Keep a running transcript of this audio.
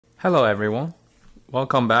Hello everyone,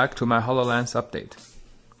 welcome back to my HoloLens update.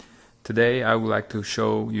 Today I would like to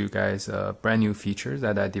show you guys a brand new feature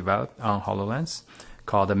that I developed on HoloLens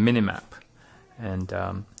called the miniMap. And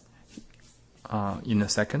in a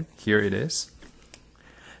second, here it is.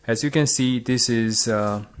 As you can see, this is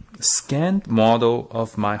a scanned model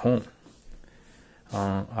of my home.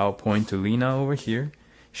 I'll point to Lina over here.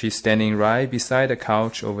 She's standing right beside the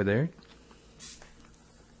couch over there.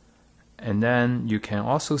 And then you can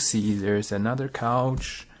also see there's another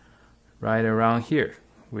couch right around here,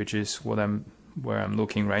 which is where I'm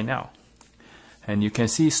looking right now. And you can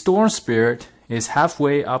see Storm Spirit is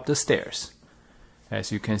halfway up the stairs,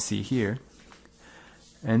 as you can see here.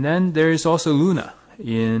 And then there is also Lina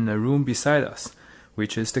in a room beside us,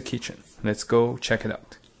 which is the kitchen. Let's go check it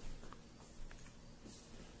out.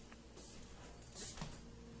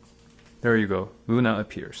 There you go, Lina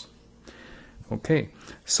appears. Okay,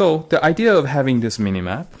 so the idea of having this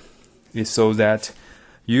minimap is so that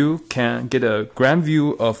you can get a grand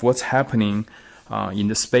view of what's happening in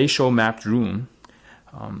the spatial mapped room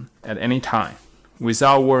at any time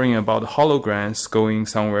without worrying about holograms going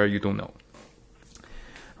somewhere you don't know.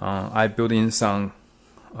 I built in some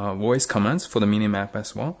voice commands for the minimap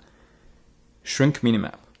as well. Shrink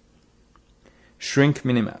minimap, shrink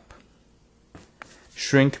minimap,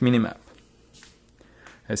 shrink minimap.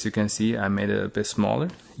 As you can see, I made it a bit smaller,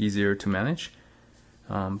 easier to manage.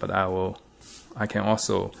 But I can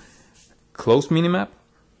also close minimap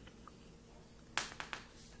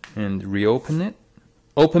and reopen it.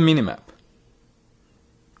 Open minimap.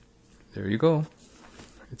 There you go.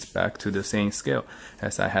 It's back to the same scale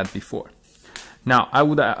as I had before. Now, I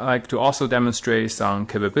would like to also demonstrate some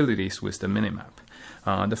capabilities with the minimap.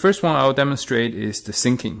 The first one I'll demonstrate is the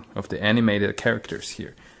syncing of the animated characters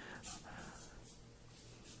here.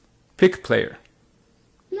 Pick player.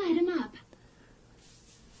 Light him up.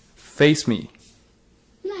 Face me.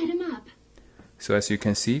 Light him up. So as you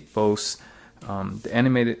can see, both the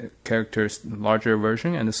animated characters, the larger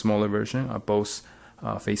version and the smaller version, are both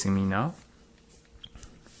facing me now.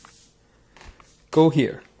 Go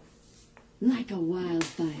here. Like a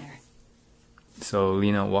wildfire. So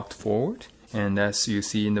Lina walked forward, and as you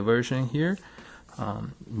see in the version here,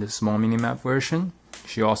 in the small minimap version,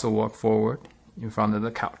 she also walked forward in front of the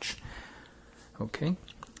couch. Okay,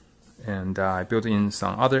 and I built in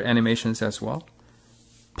some other animations as well.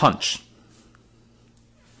 Punch.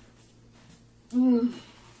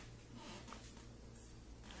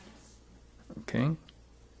 Okay.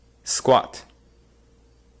 Squat.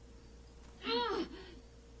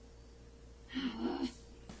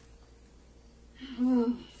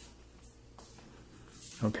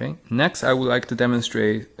 Okay, next I would like to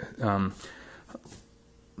demonstrate the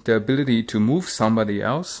ability to move somebody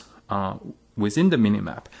else within the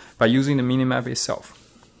minimap by using the minimap itself.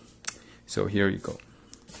 So here you go.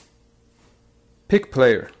 Pick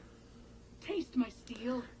player. Taste my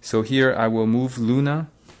steel. So here I will move Lina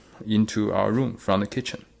into our room from the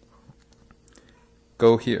kitchen.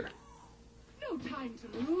 Go here. No time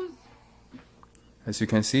to lose. As you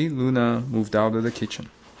can see, Lina moved out of the kitchen.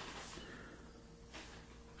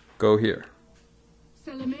 Go here.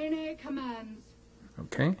 Salamene commands.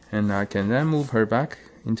 Okay, and I can then move her back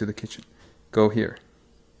into the kitchen. Go here.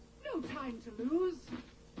 No time to lose.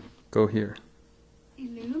 Go here.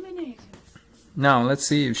 Illuminated. Now let's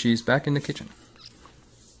see if she's back in the kitchen.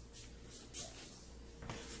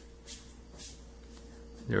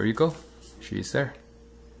 There you go. She's there.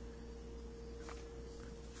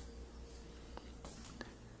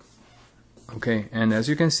 Okay, and as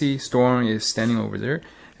you can see, Storm is standing over there.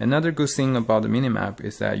 Another good thing about the minimap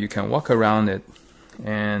is that you can walk around it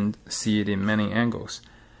and see it in many angles.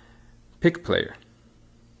 Pick player.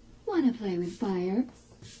 Wanna play with fire?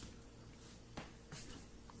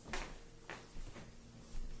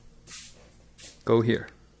 Go here.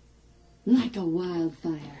 Like a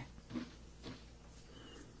wildfire.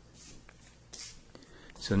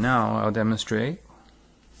 So now I'll demonstrate.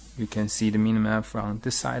 You can see the minimap from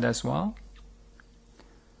this side as well.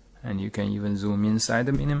 And you can even zoom inside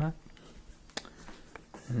the minimap.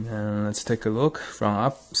 And then let's take a look from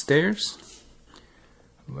upstairs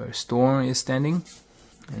where Storm is standing,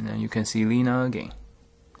 and then you can see Lina again.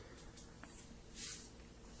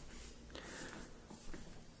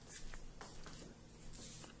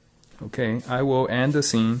 Okay, I will end the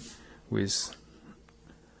scene with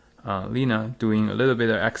Lina doing a little bit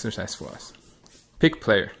of exercise for us. Pick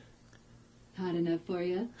player. Hot enough for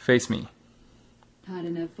you? Face me. Hot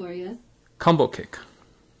enough for you? Combo kick.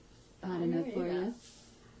 Hot enough for you?